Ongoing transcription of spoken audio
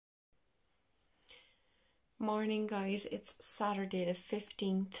Morning, guys. It's Saturday the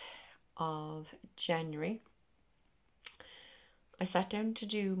 15th of January. I sat down to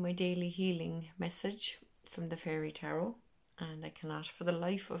do my daily healing message from the Fairy Tarot, and I cannot for the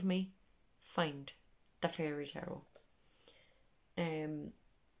life of me find the Fairy Tarot. I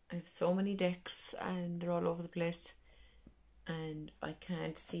have so many decks and they're all over the place and I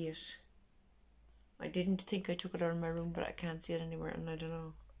can't see it. I didn't think I took it out of my room, but I can't see it anywhere and I don't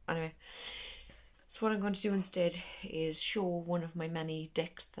know. Anyway, so what I'm going to do instead is show one of my many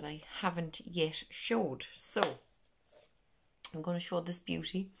decks that I haven't yet showed. So I'm going to show this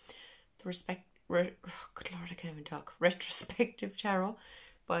beauty, the good Lord, I can't even talk. Retrospective Tarot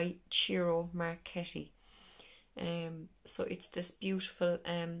by Ciro Marchetti. So it's this beautiful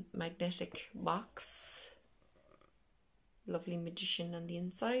magnetic box, lovely magician on the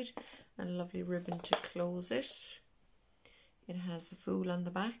inside, and a lovely ribbon to close it. It has the Fool on the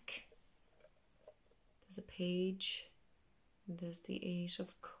back. There's a page. And there's the Eight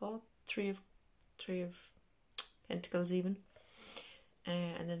of Cups, three of Pentacles even.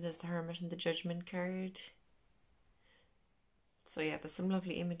 And then there's the Hermit and the Judgment card. So yeah, there's some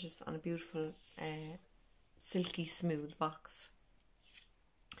lovely images on a beautiful silky smooth box.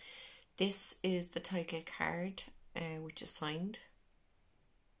 This is the title card, which is signed.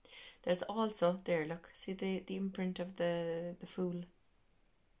 There's also, there, look, see the imprint of the Fool?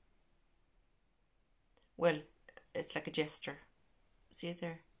 Well, it's like a gesture. See it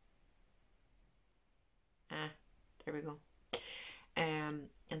there? There we go. And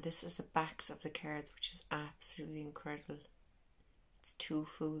this is the backs of the cards, which is absolutely incredible. It's two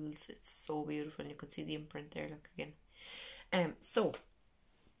Fools. It's so beautiful. You can see the imprint there. Look again. So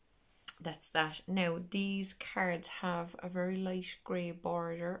that's that. Now these cards have a very light grey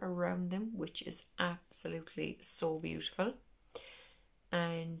border around them, which is absolutely so beautiful.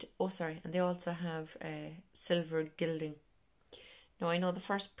 And and they also have silver gilding. Now I know the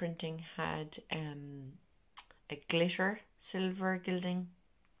first printing had a glitter silver gilding.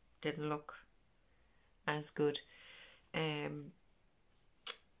 Didn't look as good.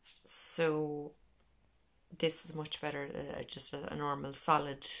 So this is much better, just a normal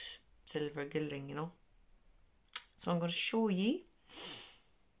solid silver gilding, you know. So I'm going to show ye.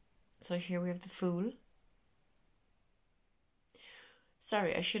 So here we have the Fool.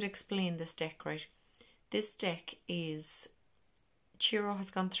 Sorry, I should explain this deck, right? This deck is, Ciro has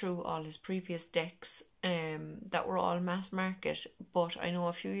gone through all his previous decks that were all mass market, but I know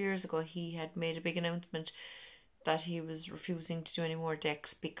a few years ago he had made a big announcement that he was refusing to do any more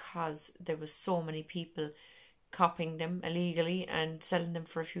decks because there was so many people copying them illegally and selling them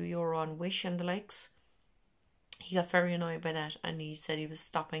for a few euro on Wish and the likes. He got very annoyed by that and he said he was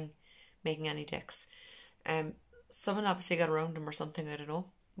stopping making any decks. Someone obviously got around him or something, I don't know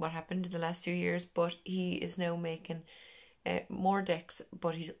what happened in the last few years, but he is now making more decks,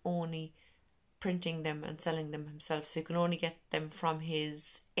 but he's only printing them and selling them himself, so you can only get them from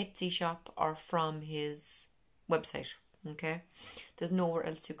his Etsy shop or from his website. Okay, there's nowhere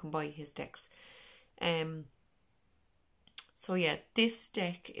else you can buy his decks. So yeah, this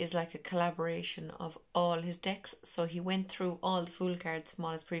deck is like a collaboration of all his decks. So he went through all the Fool cards from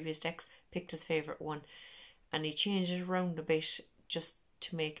all his previous decks, picked his favourite one, and he changed it around a bit just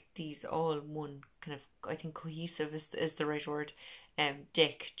to make these all one kind of, I think cohesive is the right word,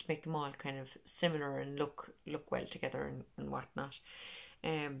 deck, to make them all kind of similar and look well together and whatnot.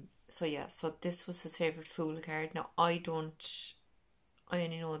 So yeah, so this was his favourite Fool card. Now I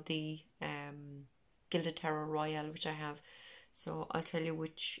only know the Gilded Tarot Royale, which I have, so I'll tell you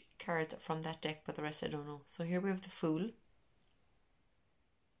which cards from that deck, but the rest I don't know. So here we have the Fool,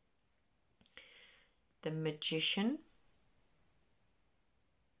 the Magician,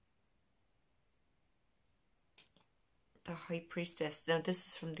 the High Priestess. Now this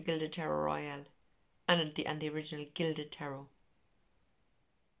is from the Gilded Tarot Royale and the original Gilded Tarot.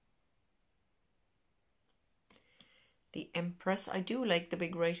 The Empress. I do like the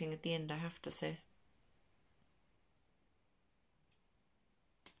big writing at the end, I have to say.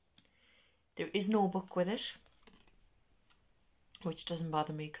 There is no book with it, which doesn't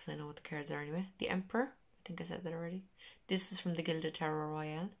bother me because I know what the cards are anyway. The Emperor. I think I said that already. This is from the Gilded Tarot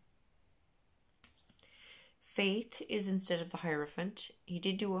Royale. Faith is instead of the Hierophant. He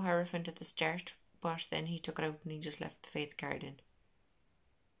did do a Hierophant at the start, but then he took it out and he just left the Faith card in.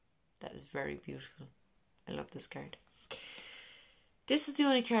 That is very beautiful. I love this card. This is the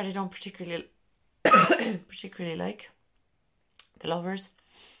only card I don't particularly like. The Lovers.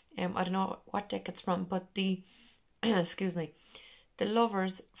 I don't know what deck it's from, but the excuse me, the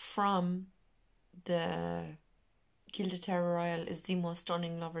Lovers from the Gilded Tarot Royale is the most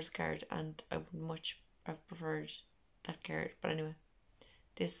stunning Lovers card, and I would much I've preferred that card. But anyway,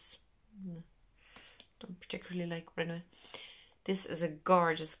 this don't particularly like. But anyway, this is a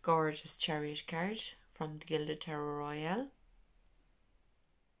gorgeous, gorgeous Chariot card from the Gilded Tarot Royale.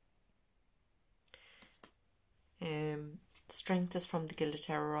 Strength is from the Gilded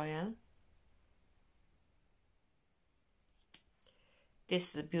Tarot Royale.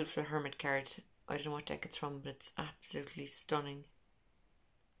 This is a beautiful Hermit card. I don't know what deck it's from, but it's absolutely stunning.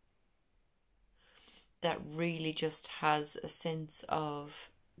 That really just has a sense of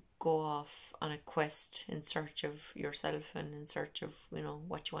go off on a quest in search of yourself and in search of, you know,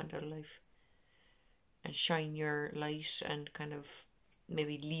 what you want out of life. And shine your light and kind of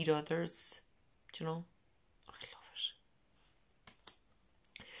maybe lead others, do you know? I love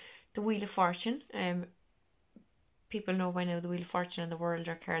it. The Wheel of Fortune. People know by now the Wheel of Fortune and the World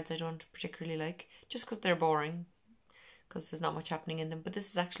are cards I don't particularly like, just because they're boring, because there's not much happening in them. But this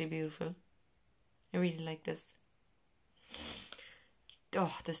is actually beautiful. I really like this.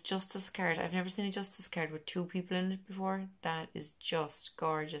 Oh, this Justice card. I've never seen a Justice card with 2 people in it before. That is just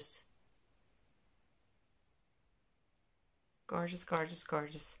gorgeous. Gorgeous, gorgeous,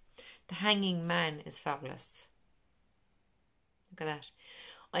 gorgeous. The Hanging Man is fabulous. Look at that.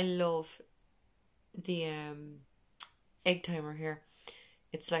 I love the egg timer here.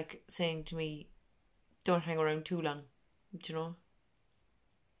 It's like saying to me, don't hang around too long. Do you know?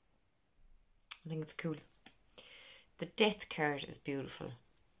 I think it's cool. The Death card is beautiful.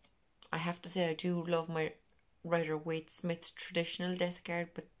 I have to say I do love my Rider-Waite-Smith traditional Death card,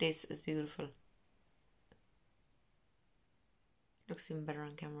 but this is beautiful. Looks even better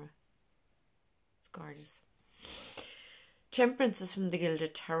on camera. It's gorgeous. Temperance is from the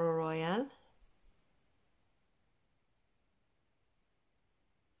Gilded Tarot Royale.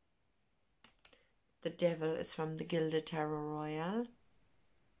 The Devil is from the Gilded Tarot Royale.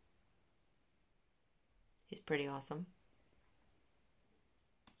 He's pretty awesome.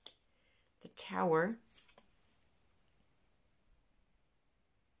 The Tower.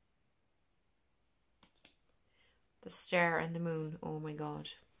 The Star and the Moon. Oh my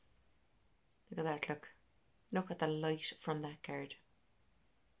god. Look at that, look. Look at the light from that card.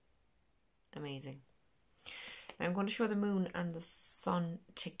 Amazing. Now I'm going to show the Moon and the Sun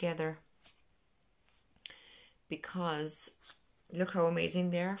together, because look how amazing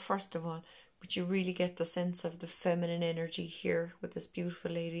they are, first of all. But you really get the sense of the feminine energy here with this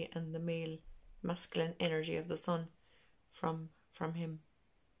beautiful lady, and the male, masculine energy of the Sun from him.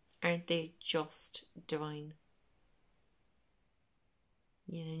 Aren't they just divine?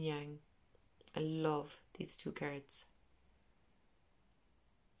 Yin and Yang. I love these 2 cards.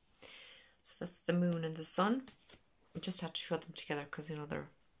 So that's the Moon and the Sun. I just had to show them together because, you know, they're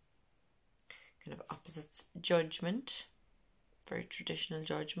kind of opposites. Judgment. Very traditional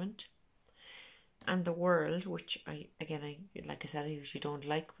Judgment. And the World, which I like I said, I usually don't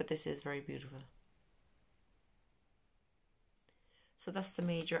like, but this is very beautiful. So that's the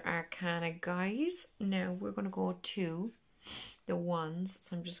major arcana, guys. Now we're going to go to the wands.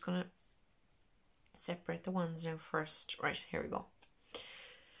 So I'm just going to separate the wands now first. Right, here we go.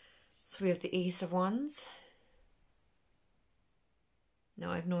 So we have the Ace of Wands.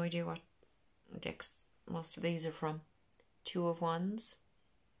 Now I have no idea what decks most of these are from. 2 of Wands.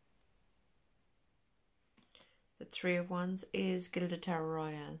 The 3 of Wands is Gilded Tarot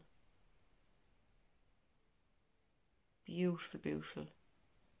Royale. Beautiful, beautiful.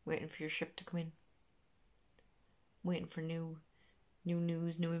 Waiting for your ship to come in. Waiting for new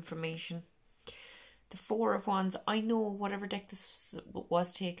news, new information. The 4 of Wands. I know whatever deck this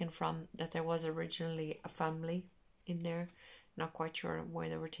was taken from, that there was originally a family in there. Not quite sure why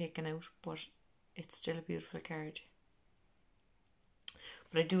they were taken out, but it's still a beautiful card.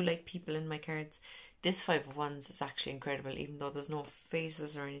 But I do like people in my cards. This 5 of Wands is actually incredible, even though there's no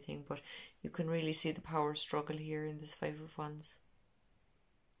faces or anything, but you can really see the power struggle here in this 5 of Wands.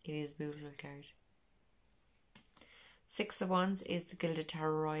 It is a beautiful card. 6 of Wands is the Gilded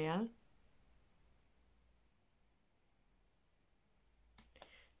Tarot Royale.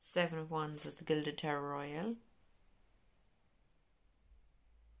 7 of Wands is the Gilded Tarot Royale.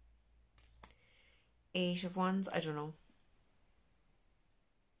 8 of Wands, I don't know.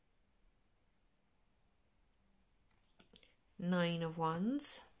 9 of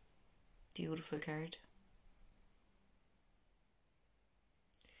Wands, beautiful card.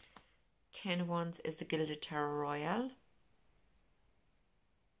 10 of Wands is the Gilded Tarot Royale.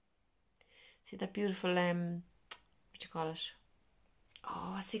 See that beautiful, what do you call it?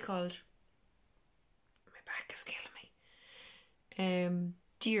 Oh, what's he called? My back is killing me.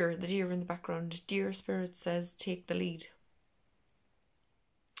 Deer, the deer in the background. Deer Spirit says, take the lead.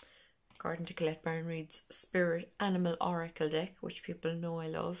 according to Colette Barnreid's Spirit Animal Oracle deck, which people know I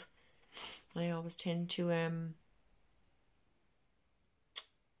love. And I always tend to,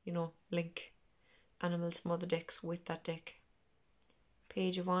 you know, link animals from other decks with that deck.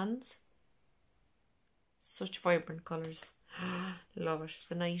 Page of Wands. Such vibrant colours. Love it.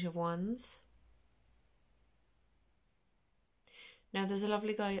 The Knight of Wands. Now there's a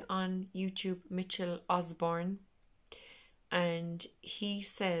lovely guy on YouTube, Mitchell Osborne, and he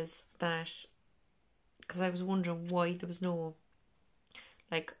says that, because I was wondering why there was no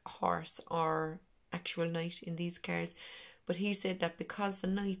like horse or actual knight in these cards, but he said that because the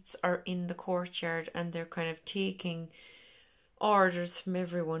knights are in the courtyard and they're kind of taking orders from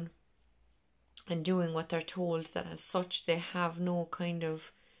everyone and doing what they're told, that as such they have no kind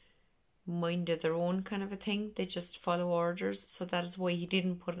of mind of their own kind of a thing. They just follow orders. So that is why he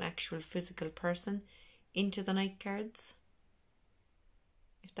didn't put an actual physical person into the knight cards,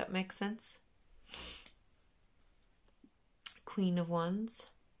 if that makes sense. Queen of Wands.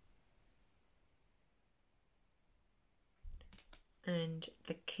 And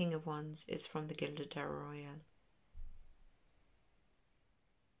the King of Wands is from the Gilded Tarot Royale.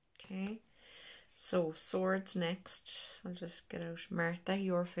 Okay, so swords next. I'll just get out Martha,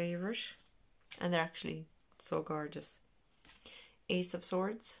 your favourite. And they're actually so gorgeous. Ace of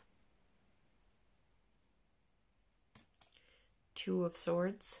Swords. Two of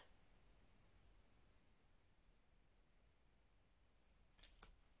Swords.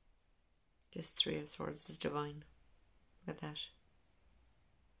 This Three of Swords is divine. Look at that.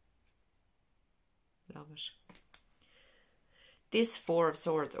 Love it. This Four of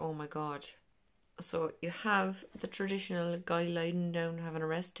Swords, oh my god. So you have the traditional guy lying down, having a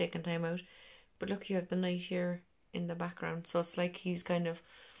rest, taking time out. But look, you have the knight here in the background. So it's like he's kind of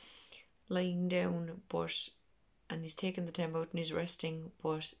lying down, and he's taking the time out and he's resting.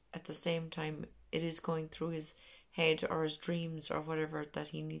 But at the same time, it is going through his head or his dreams or whatever that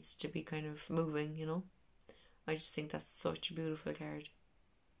he needs to be kind of moving, you know. I just think that's such a beautiful card.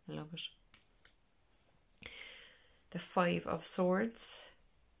 I love it. The Five of Swords.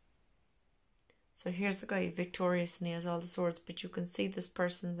 So here's the guy victorious and he has all the swords, but you can see this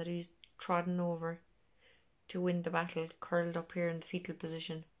person that he's trodden over to win the battle curled up here in the fetal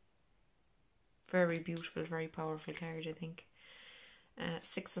position. Very beautiful, very powerful card, I think.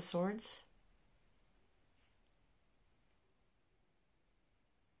 Six of Swords.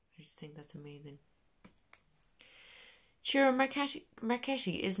 I just think that's amazing. Ciro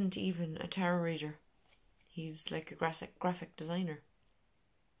Marchetti isn't even a tarot reader. He's like a graphic designer.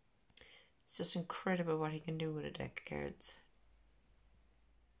 It's just incredible what he can do with a deck of cards.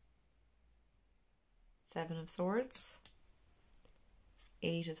 Seven of Swords.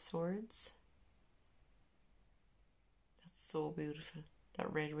 Eight of Swords. That's so beautiful.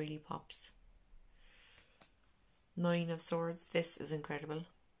 That red really pops. Nine of Swords. This is incredible.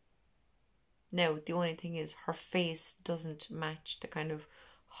 Now, the only thing is her face doesn't match the kind of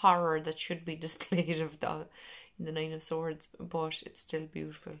horror that should be displayed in the Nine of Swords, but it's still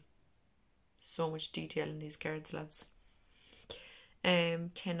beautiful. So much detail in these cards, lads.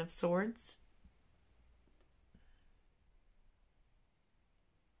 10 of Swords.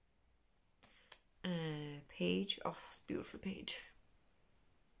 Page. Oh, it's a beautiful page.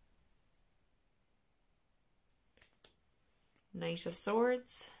 Knight of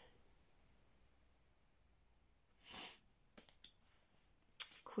Swords.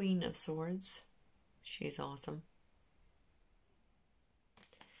 Queen of Swords. She's awesome.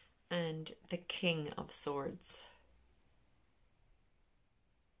 And the King of Swords.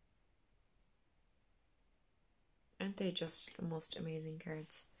 Aren't they just the most amazing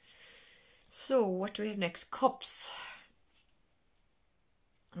cards? So, what do we have next? Cups.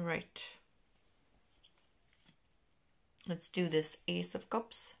 Right. Let's do this. Ace of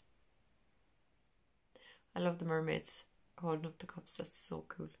Cups. I love the mermaids holding up the cups. That's so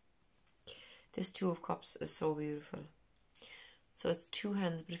cool. This Two of Cups is so beautiful. So it's two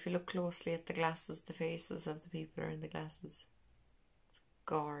hands, but if you look closely at the glasses, the faces of the people are in the glasses. It's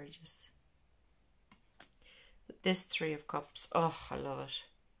gorgeous. But this Three of Cups, oh, I love it.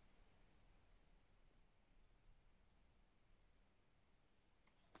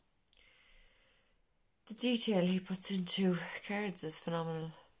 The detail he puts into cards is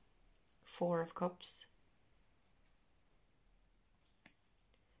phenomenal. Four of Cups.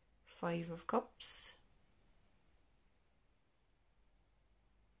 Five of Cups.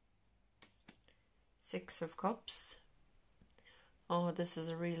 Six of Cups. Oh, this is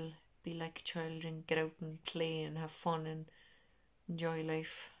a real be like a child and get out and play and have fun and enjoy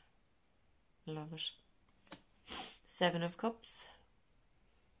life. Love it. Seven of Cups.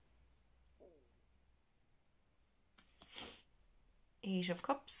 Eight of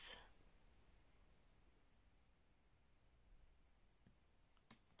Cups.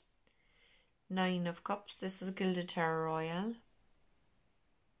 Nine of Cups. This is Gilded Tarot Royale.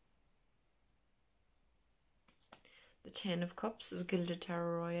 The Ten of Cups is Gilded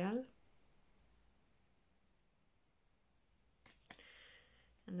Tarot Royale.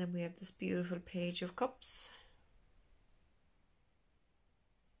 And then we have this beautiful Page of Cups.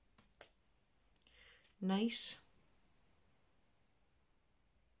 Knight.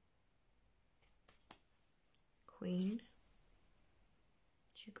 Queen.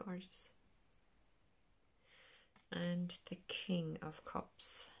 She's gorgeous. And the King of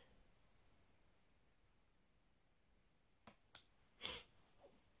Cups.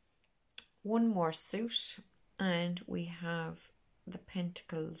 One more suit, and we have the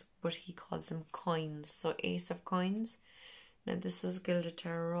Pentacles, but he calls them coins. So Ace of Coins. Now this is Gilded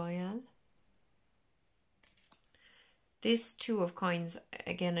Tarot Royale. This Two of Coins,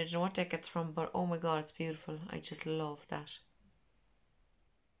 again, I don't know what deck it's from, but oh my god, it's beautiful. I just love that.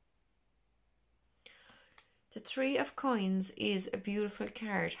 The Three of Coins is a beautiful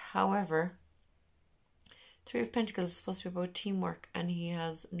card. However, Three of Pentacles is supposed to be about teamwork, and he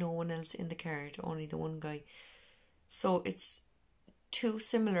has no one else in the card, only the one guy. So it's too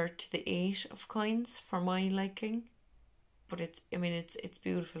similar to the Eight of Coins for my liking. But it's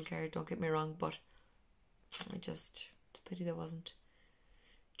beautiful card, don't get me wrong, but it's a pity there wasn't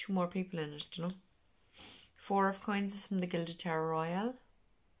two more people in it, you know. Four of Coins is from the Gilded Tarot Royale.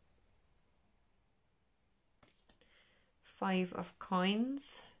 Five of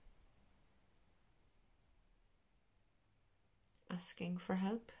Coins. Asking for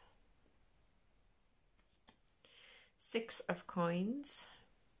help. Six of Coins.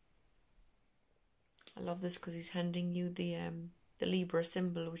 I love this because he's handing you the Libra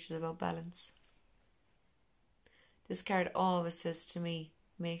symbol, which is about balance. This card always says to me,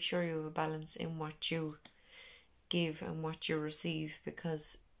 make sure you have a balance in what you give and what you receive,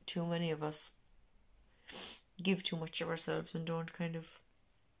 because too many of us give too much of ourselves and don't kind of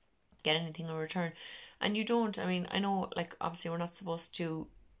get anything in return. And you don't, I mean, I know, like, obviously we're not supposed to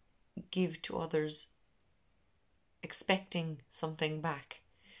give to others expecting something back,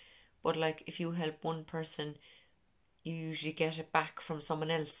 but like if you help one person, you usually get it back from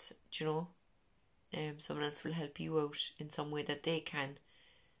someone else, do you know? Someone else will help you out in some way that they can,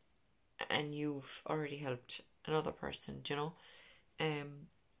 and you've already helped another person, do you know?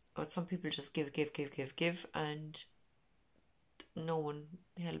 But some people just give, and no one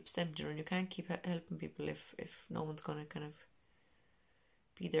helps them, do you know? And you can't keep helping people if no one's gonna kind of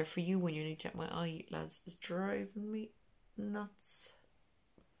be there for you when you need to. My eye, lads, is driving me nuts.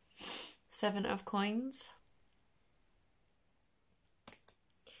 Seven of Coins.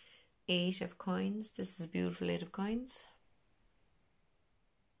 Eight of Coins. This is a beautiful Eight of Coins.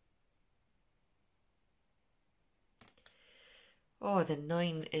 Oh, the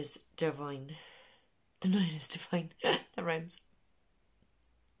Nine is divine. The Nine is divine. That rhymes.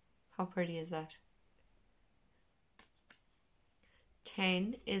 How pretty is that?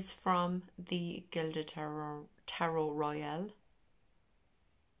 10 is from the Gilded Tarot Royale.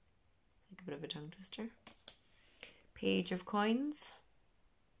 Like a bit of a tongue twister. Page of Coins.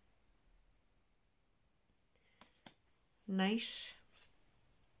 Knight.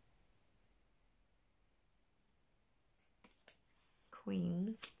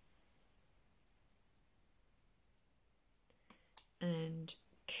 Queen. And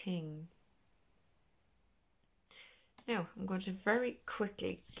King. Now I'm going to very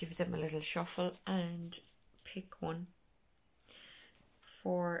quickly give them a little shuffle and pick one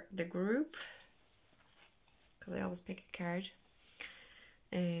for the group, because I always pick a card.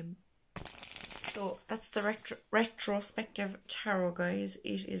 So that's the retrospective tarot, guys.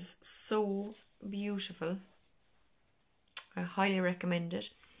 It is so beautiful. I highly recommend it.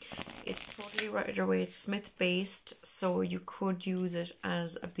 It's totally Rider-Waite Smith based, so you could use it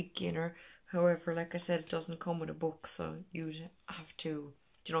as a beginner. However, like I said, it doesn't come with a book, so you'd have to,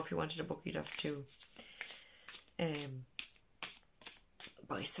 you know, if you wanted a book, you'd have to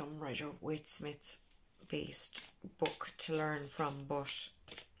buy some Rider-Waite Smith based book to learn from. But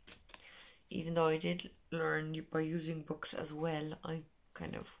even though I did learn by using books as well, I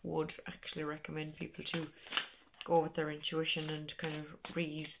kind of would actually recommend people to go with their intuition and kind of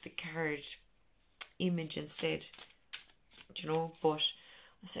read the card image instead, you know. But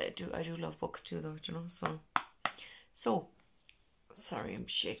I said I do love books too, though, you know. So sorry, I'm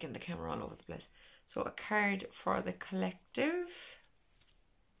shaking the camera all over the place. So a card for the collective,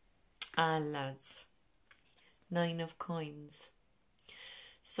 lads. Nine of Coins.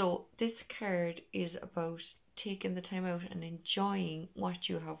 So this card is about taking the time out and enjoying what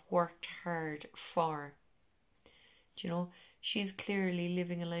you have worked hard for. Do you know, she's clearly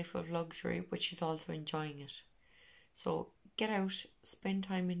living a life of luxury, but she's also enjoying it. So get out, spend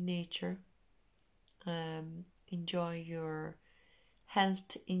time in nature, enjoy your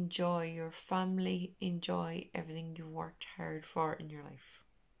health, enjoy your family, enjoy everything you've worked hard for in your life.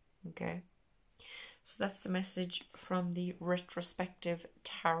 Okay? So that's the message from the Retrospective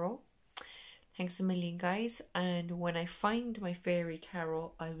Tarot. Thanks a million, guys. And when I find my fairy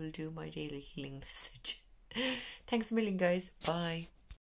tarot, I will do my daily healing message. Thanks a million, guys. Bye.